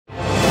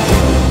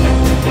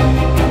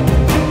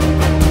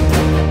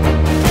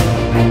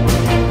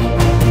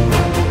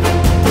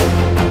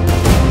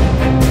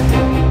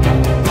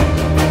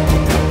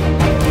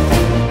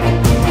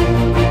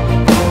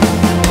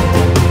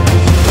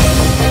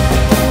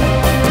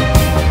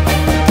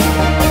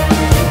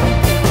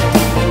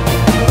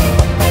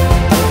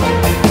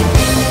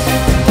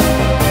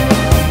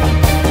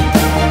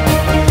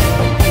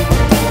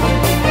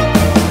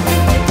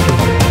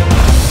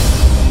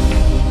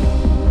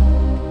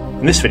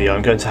this video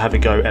I'm going to have a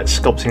go at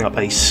sculpting up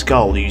a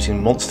skull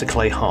using monster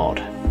clay hard.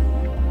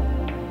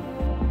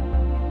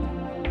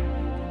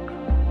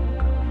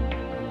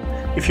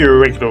 If you're a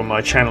regular on my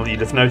channel,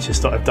 you'd have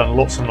noticed that I've done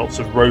lots and lots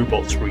of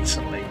robots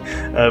recently,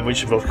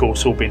 which have of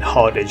course all been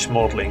hard-edged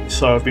modelling,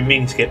 so I've been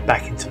meaning to get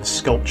back into the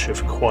sculpture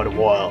for quite a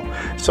while,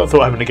 so I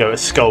thought having a go at a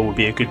skull would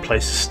be a good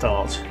place to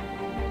start.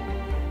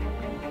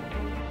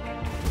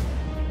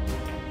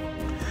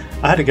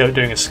 I had a go at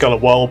doing a skull a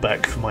while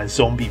back for my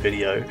zombie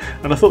video,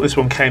 and I thought this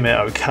one came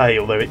out okay,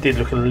 although it did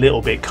look a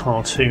little bit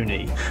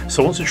cartoony,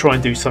 so I want to try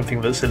and do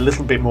something that's a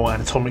little bit more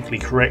anatomically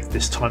correct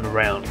this time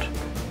around.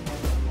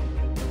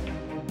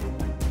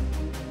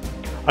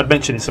 I'd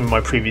mentioned in some of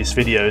my previous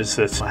videos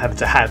that I happen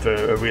to have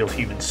a real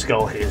human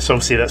skull here, so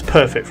obviously that's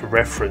perfect for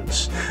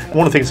reference.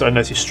 One of the things that I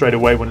noticed straight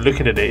away when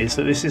looking at it is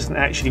that this isn't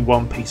actually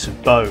one piece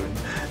of bone.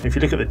 If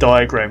you look at the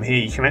diagram here,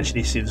 you can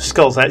actually see the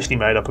skull's actually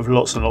made up of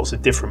lots and lots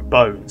of different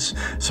bones.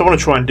 So I want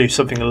to try and do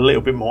something a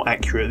little bit more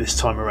accurate this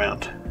time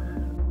around.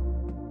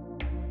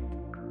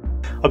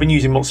 I've been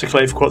using monster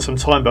clay for quite some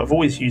time, but I've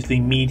always used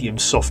the medium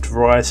soft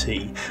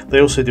variety.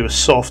 They also do a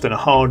soft and a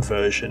hard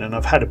version, and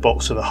I've had a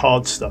box of the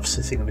hard stuff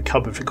sitting in the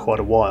cupboard for quite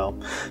a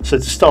while. So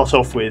to start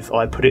off with,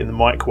 I put it in the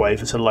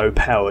microwave at a low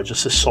power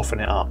just to soften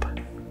it up.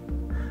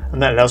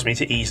 And that allows me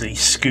to easily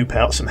scoop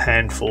out some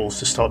handfuls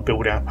to start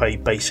building up a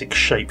basic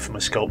shape for my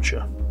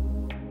sculpture.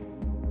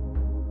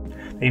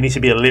 You need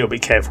to be a little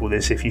bit careful with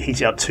this. If you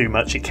heat it up too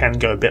much, it can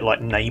go a bit like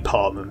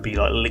napalm and be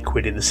like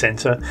liquid in the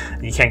centre,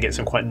 and you can get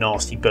some quite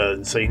nasty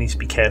burns, so you need to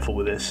be careful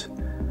with this.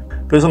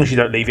 But as long as you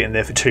don't leave it in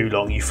there for too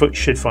long, you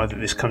should find that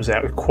this comes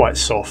out quite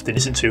soft and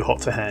isn't too hot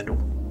to handle.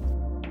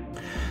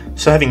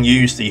 So having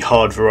used the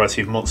hard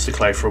variety of monster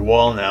clay for a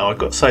while now, I've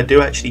got to say I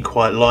do actually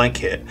quite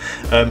like it.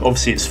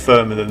 Obviously it's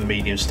firmer than the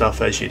medium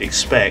stuff as you'd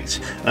expect,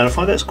 and I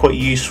find that's quite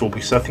useful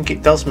because I think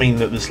it does mean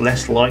that there's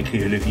less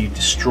likelihood of you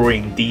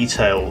destroying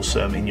details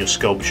in your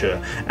sculpture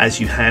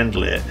as you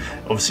handle it.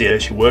 Obviously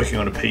as you're working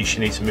on a piece, you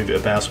need to move it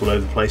about all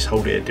over the place,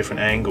 hold it at different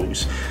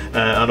angles,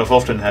 and I've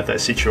often had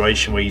that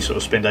situation where you sort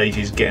of spend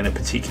ages getting a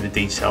particular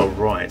detail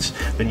right,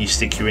 then you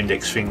stick your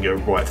index finger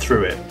right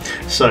through it.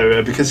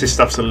 So because this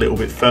stuff's a little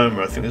bit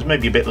firmer, I think there's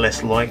maybe a bit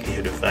less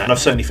likelihood of that, and I've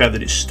certainly found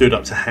that it stood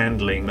up to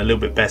handling a little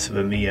bit better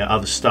than the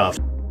other stuff.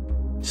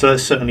 So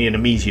that's certainly an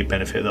immediate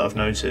benefit that I've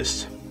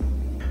noticed.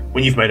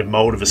 When you've made a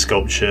mould of a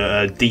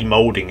sculpture,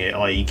 demoulding it,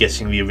 i.e.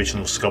 getting the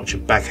original sculpture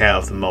back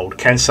out of the mould,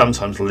 can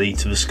sometimes lead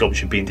to the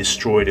sculpture being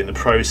destroyed in the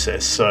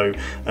process, so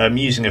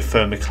using a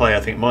firmer clay I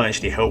think might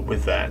actually help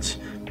with that.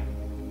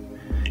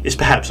 It's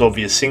perhaps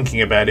obvious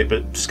thinking about it,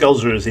 but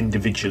skulls are as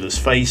individual as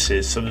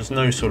faces, so there's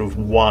no sort of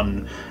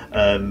one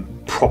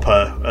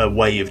proper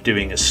way of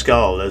doing a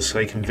skull, as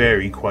they can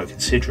vary quite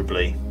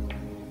considerably.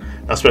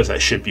 I suppose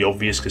that should be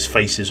obvious because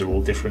faces are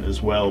all different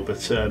as well,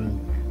 but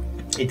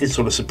it did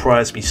sort of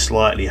surprise me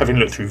slightly having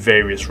looked through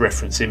various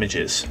reference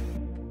images.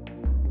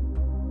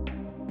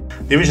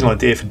 The original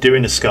idea for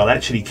doing a skull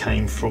actually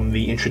came from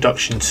the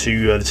introduction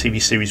to the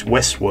TV series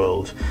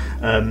Westworld.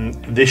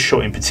 This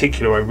shot in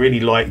particular, I really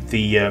liked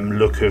the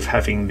look of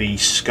having the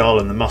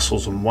skull and the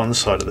muscles on one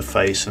side of the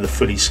face and the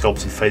fully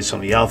sculpted face on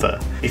the other.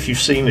 If you've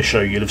seen the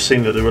show, you'll have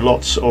seen that there are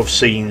lots of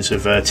scenes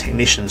of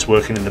technicians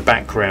working in the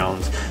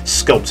background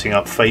sculpting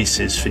up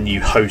faces for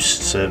new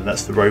hosts,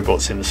 that's the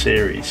robots in the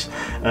series.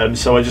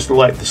 So I just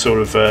like the sort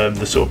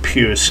of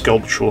pure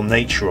sculptural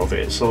nature of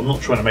it. So I'm not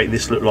trying to make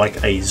this look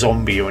like a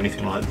zombie or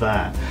anything like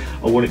that.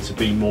 I want it to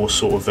be more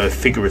sort of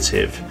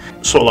figurative,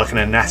 sort of like an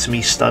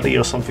anatomy study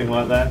or something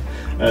like that.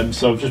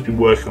 So I've just been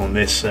working on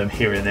this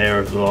here and there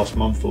over the last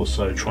month or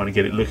so, trying to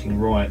get it looking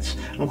right.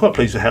 I'm quite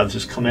pleased with how this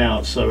has come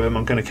out, so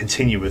I'm going to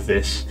continue with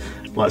this.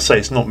 Like I say,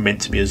 it's not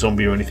meant to be a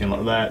zombie or anything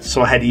like that,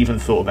 so I had even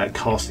thought about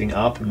casting it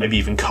up and maybe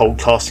even cold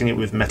casting it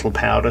with metal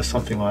powder,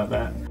 something like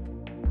that.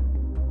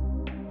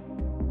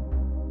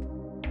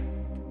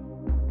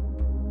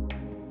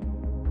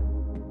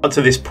 Up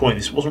to this point,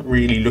 this wasn't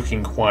really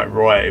looking quite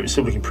right. It was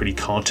still looking pretty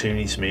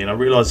cartoony to me, and I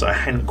realised I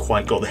hadn't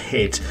quite got the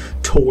head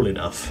tall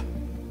enough.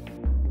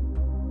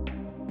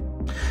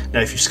 Now,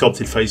 if you've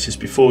sculpted faces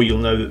before, you'll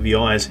know that the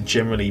eyes are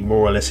generally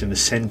more or less in the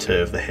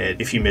centre of the head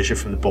if you measure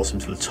from the bottom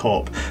to the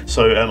top.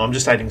 So I'm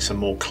just adding some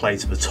more clay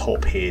to the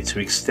top here to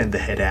extend the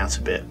head out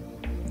a bit.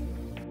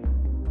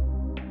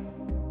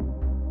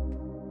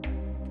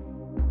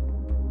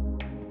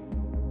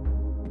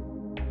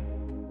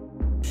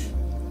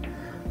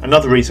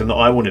 Another reason that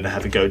I wanted to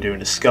have a go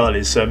doing a skull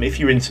is if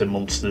you're into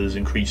monsters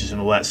and creatures and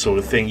all that sort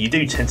of thing, you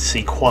do tend to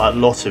see quite a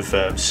lot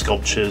of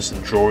sculptures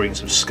and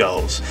drawings of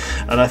skulls,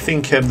 and I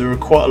think there are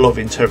quite a lot of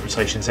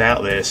interpretations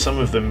out there, some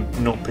of them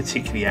not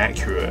particularly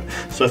accurate.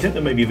 So I think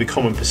that maybe the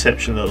common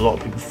perception that a lot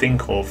of people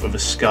think of a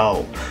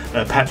skull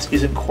perhaps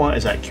isn't quite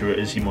as accurate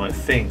as you might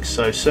think.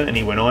 So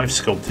certainly when I've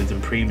sculpted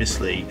them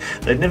previously,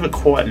 they've never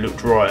quite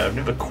looked right. I've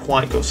never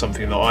quite got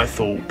something that I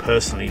thought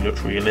personally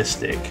looked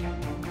realistic.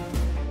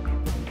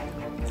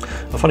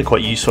 I find it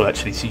quite useful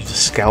actually to use a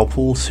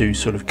scalpel to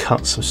sort of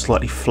cut some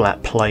slightly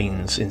flat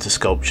planes into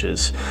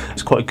sculptures.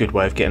 It's quite a good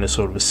way of getting a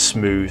sort of a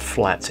smooth,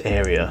 flat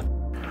area.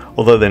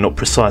 Although they're not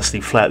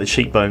precisely flat, the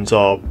cheekbones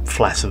are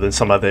flatter than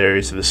some other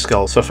areas of the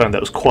skull, so I found that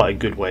was quite a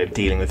good way of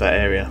dealing with that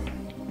area.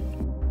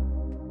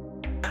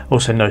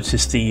 Also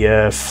noticed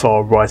the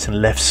far right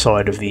and left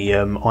side of the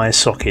eye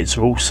sockets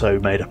are also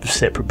made up of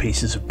separate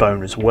pieces of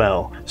bone as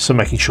well, so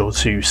making sure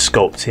to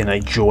sculpt in a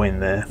join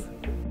there.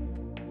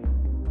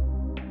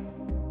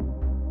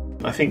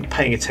 I think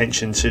paying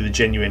attention to the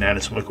genuine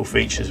anatomical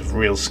features of a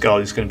real skull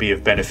is going to be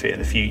of benefit in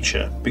the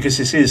future, because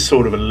this is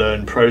sort of a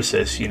learned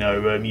process. You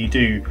know, you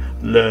do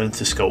learn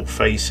to sculpt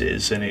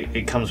faces, and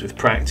it comes with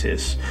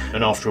practice,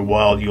 and after a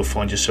while you'll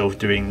find yourself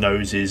doing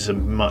noses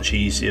much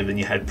easier than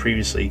you had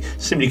previously,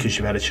 simply because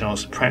you've had a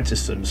chance to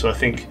practice them. So I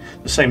think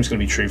the same is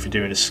going to be true for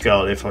doing a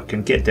skull. If I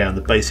can get down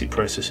the basic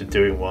process of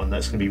doing one,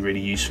 that's going to be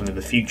really useful in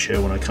the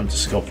future when I come to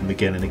sculpt them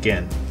again and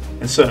again.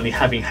 And certainly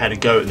having had a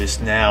go at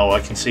this now, I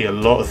can see a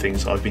lot of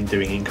things I've been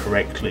doing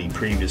incorrectly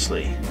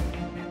previously.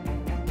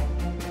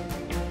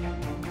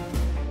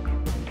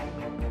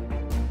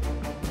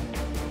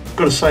 I've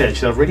got to say,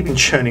 actually, I've really been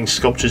churning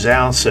sculptures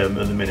out at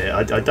the minute.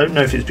 I don't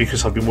know if it's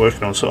because I've been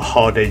working on sort of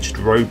hard-edged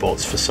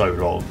robots for so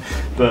long,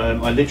 but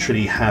I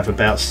literally have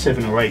about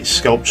 7 or 8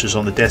 sculptures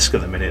on the desk at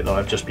the minute that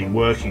I've just been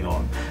working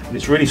on, and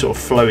it's really sort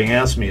of flowing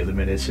out of me at the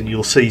minute. And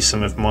you'll see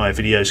some of my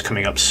videos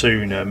coming up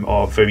soon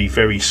are very,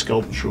 very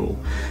sculptural.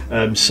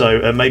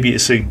 So maybe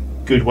it's a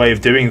good way of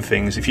doing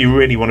things. If you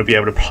really want to be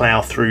able to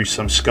plough through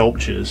some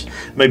sculptures,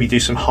 maybe do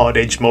some hard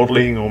edge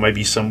modelling, or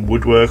maybe some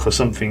woodwork or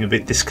something a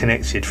bit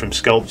disconnected from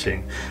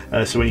sculpting,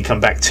 so when you come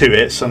back to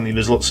it, suddenly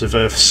there's lots of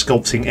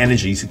sculpting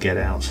energy to get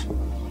out.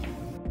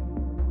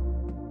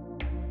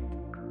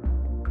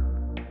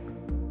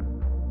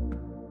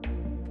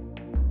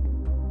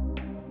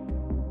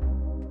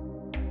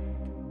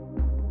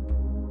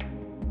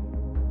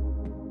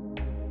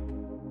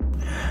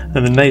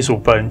 And the nasal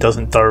bone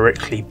doesn't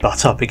directly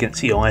butt up against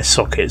the eye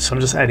socket, so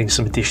I'm just adding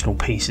some additional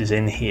pieces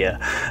in here.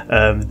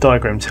 The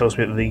diagram tells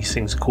me that these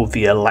things are called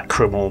the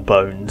lacrimal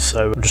bones,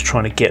 so I'm just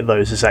trying to get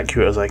those as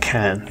accurate as I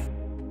can.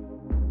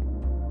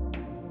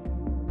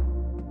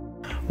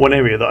 One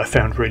area that I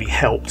found really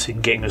helped in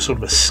getting a sort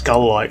of a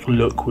skull-like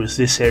look was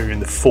this area in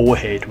the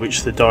forehead,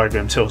 which the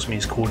diagram tells me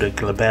is called a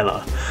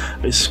glabella.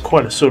 It's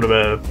quite a sort of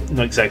a,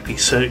 not exactly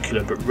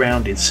circular, but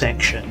rounded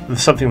section. And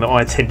something that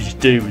I tended to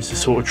do is to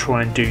sort of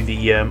try and do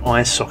the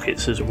eye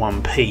sockets as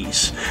one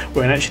piece,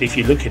 when actually if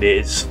you look at it,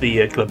 it's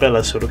the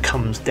glabella sort of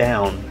comes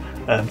down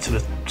to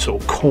the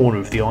sort of corner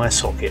of the eye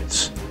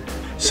sockets.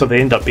 So they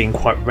end up being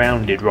quite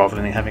rounded rather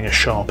than having a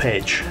sharp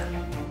edge.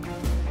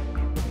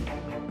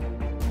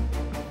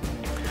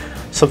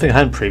 Something I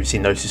hadn't previously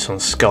noticed on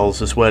skulls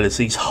as well is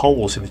these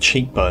holes in the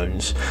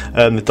cheekbones.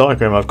 The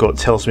diagram I've got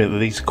tells me that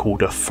these are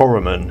called a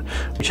foramen,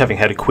 which, having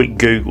had a quick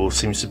Google,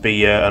 seems to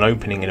be an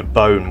opening in a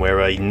bone where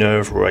a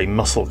nerve or a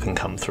muscle can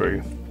come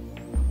through.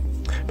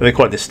 But they're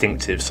quite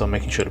distinctive, so I'm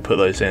making sure to put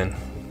those in.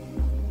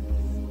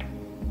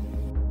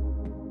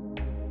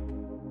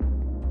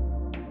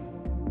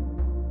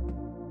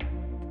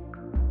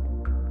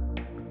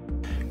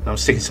 I'm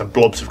sticking some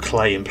blobs of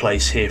clay in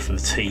place here for the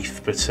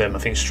teeth, but I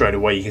think straight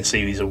away you can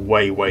see these are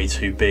way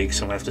too big,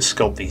 so I'm going to have to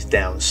sculpt these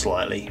down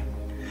slightly.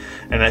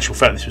 And in actual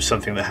fact, this was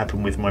something that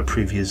happened with my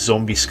previous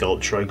zombie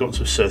sculpture. I got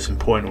to a certain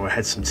point where I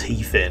had some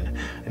teeth in,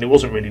 and it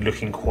wasn't really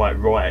looking quite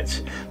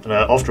right. And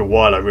after a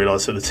while I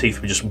realised that the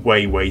teeth were just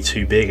way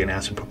too big and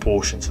out of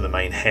proportion to the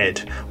main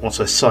head.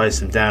 Once I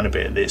sized them down a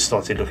bit, it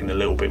started looking a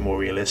little bit more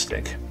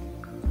realistic.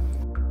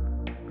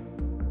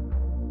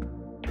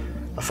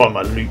 I find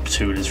my loop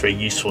tool is very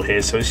useful here.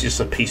 So this is just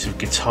a piece of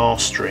guitar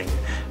string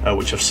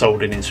which I've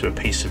soldered into a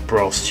piece of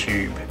brass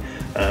tube,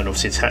 and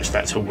obviously attached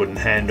that to a wooden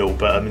handle.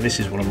 But I mean, this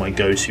is one of my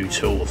go-to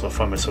tools. I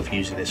find myself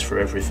using this for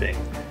everything.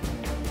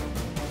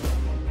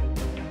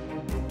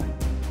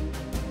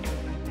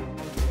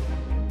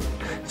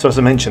 So as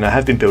I mentioned, I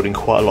have been building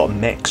quite a lot of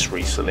mechs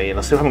recently, and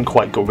I still haven't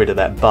quite got rid of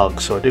that bug,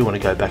 so I do want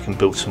to go back and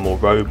build some more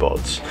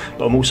robots.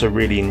 But I'm also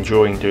really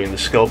enjoying doing the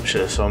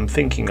sculpture, so I'm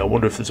thinking, I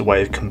wonder if there's a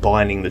way of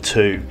combining the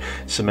two.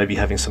 So maybe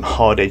having some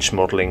hard edge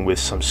modelling with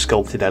some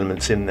sculpted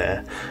elements in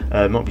there.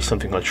 Might be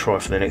something I'll try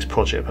for the next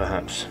project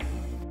perhaps.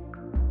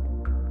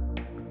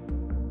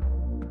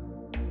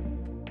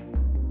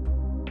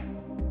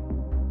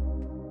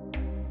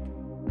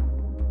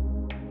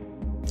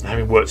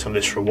 Having worked on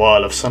this for a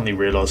while, I've suddenly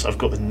realised I've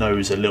got the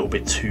nose a little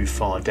bit too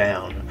far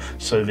down.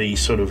 So the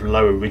sort of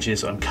lower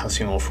ridges I'm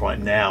cutting off right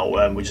now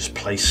were just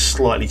placed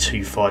slightly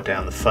too far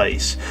down the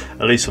face.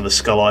 At least on the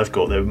skull I've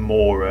got, they're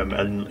more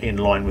in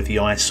line with the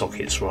eye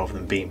sockets rather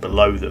than being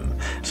below them.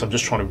 So I'm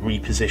just trying to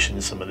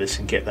reposition some of this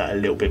and get that a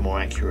little bit more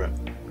accurate.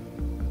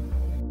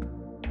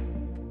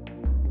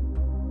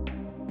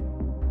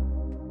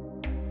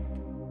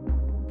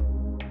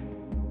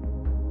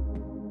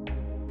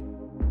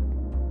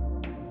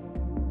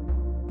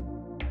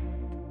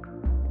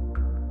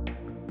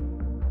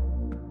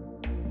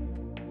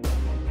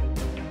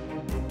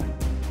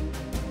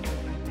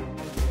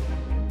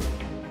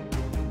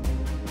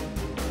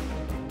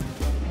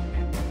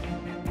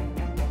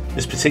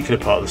 This particular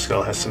part of the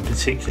skull has some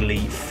particularly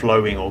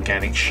flowing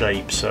organic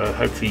shapes, so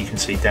hopefully you can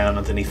see down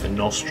underneath the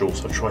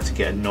nostrils I've tried to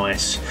get a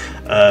nice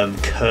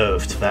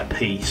curve to that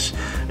piece.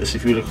 As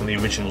if you look on the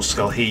original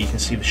skull here, you can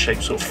see the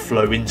shapes sort of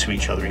flow into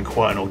each other in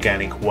quite an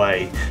organic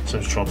way, so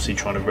I'm just obviously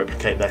trying to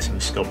replicate that in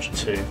the sculpture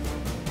too.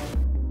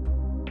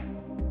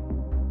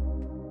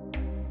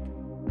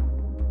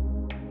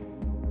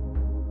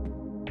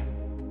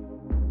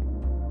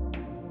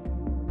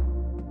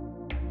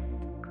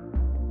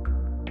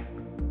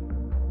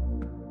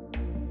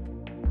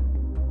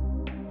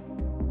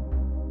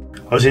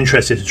 I was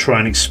interested to try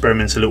and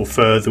experiment a little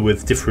further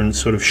with different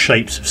sort of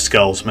shapes of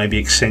skulls, maybe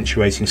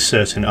accentuating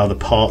certain other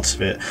parts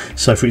of it.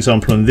 So for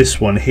example on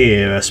this one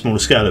here, a smaller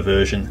scale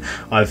version,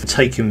 I've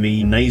taken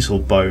the nasal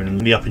bone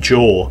and the upper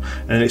jaw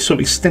and it sort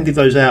of extended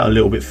those out a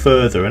little bit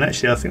further, and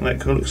actually I think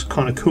that looks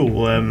kind of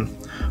cool.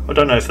 I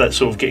don't know if that's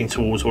sort of getting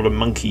towards what a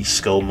monkey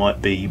skull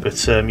might be,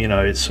 but you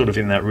know, it's sort of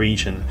in that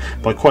region.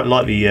 But I quite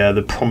like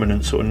the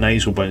prominent sort of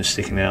nasal bone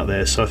sticking out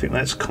there, so I think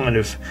that's kind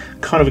of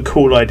a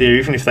cool idea,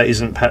 even if that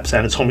isn't perhaps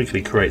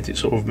anatomically correct. It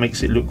sort of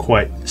makes it look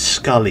quite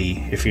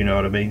scully, if you know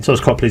what I mean. So I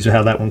was quite pleased with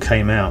how that one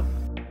came out.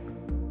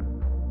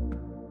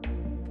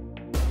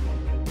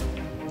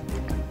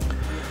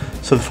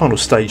 So the final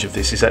stage of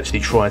this is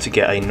actually trying to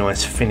get a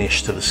nice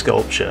finish to the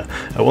sculpture.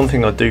 One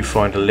thing I do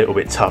find a little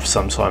bit tough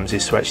sometimes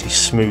is to actually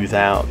smooth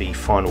out the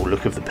final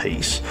look of the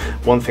piece.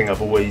 One thing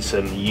I've always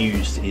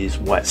used is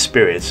white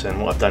spirits,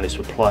 and what I've done is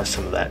to apply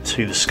some of that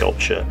to the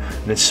sculpture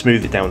and then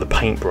smooth it down with a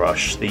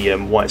paintbrush. The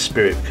white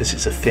spirit, because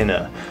it's a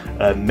thinner,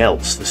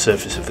 melts the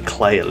surface of the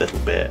clay a little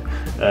bit,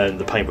 and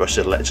the paintbrush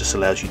just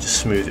allows you to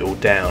smooth it all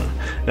down.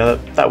 Now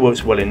that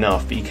works well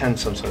enough, but you can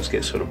sometimes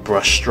get sort of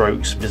brush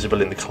strokes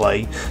visible in the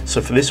clay.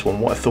 So for this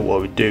one, what I thought I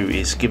would do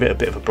is give it a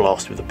bit of a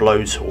blast with a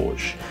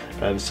blowtorch.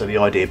 So the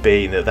idea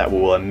being that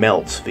will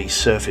melt the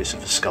surface of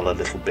the skull a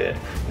little bit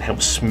and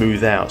help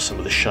smooth out some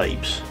of the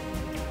shapes.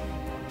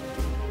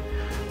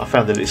 I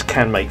found that this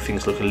can make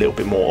things look a little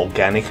bit more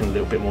organic and a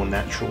little bit more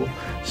natural,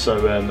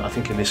 so I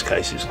think in this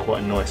case it's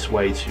quite a nice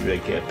way to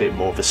get a bit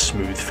more of a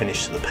smooth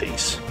finish to the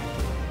piece.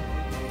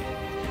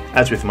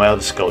 As with my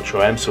other sculpture,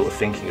 I am sort of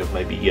thinking of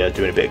maybe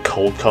doing a bit of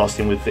cold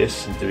casting with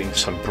this and doing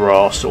some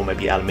brass or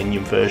maybe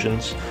aluminium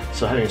versions,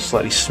 so having a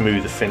slightly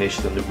smoother finish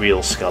than the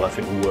real skull I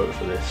think will work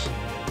for this.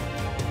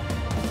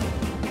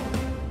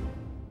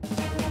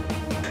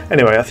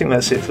 Anyway, I think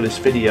that's it for this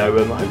video.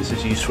 I hope this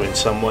is useful in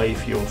some way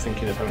if you're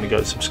thinking of having to go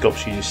at some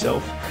sculpture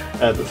yourself.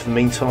 But for the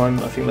meantime,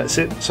 I think that's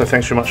it. So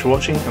thanks very much for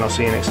watching, and I'll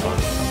see you next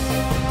time.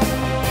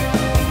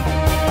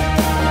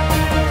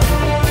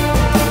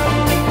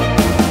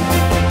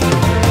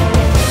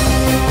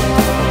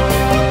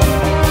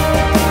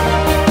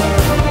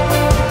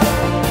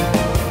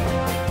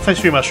 Thanks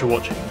very much for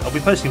watching. I'll be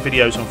posting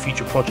videos on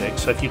future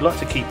projects, so if you'd like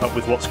to keep up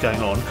with what's going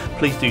on,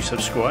 please do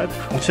subscribe.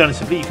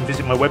 Alternatively, you can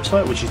visit my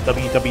website, which is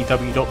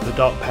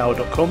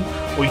www.thedarkpower.com,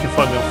 or you can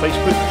find me on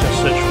Facebook,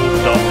 just search for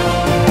The Dark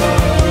Power.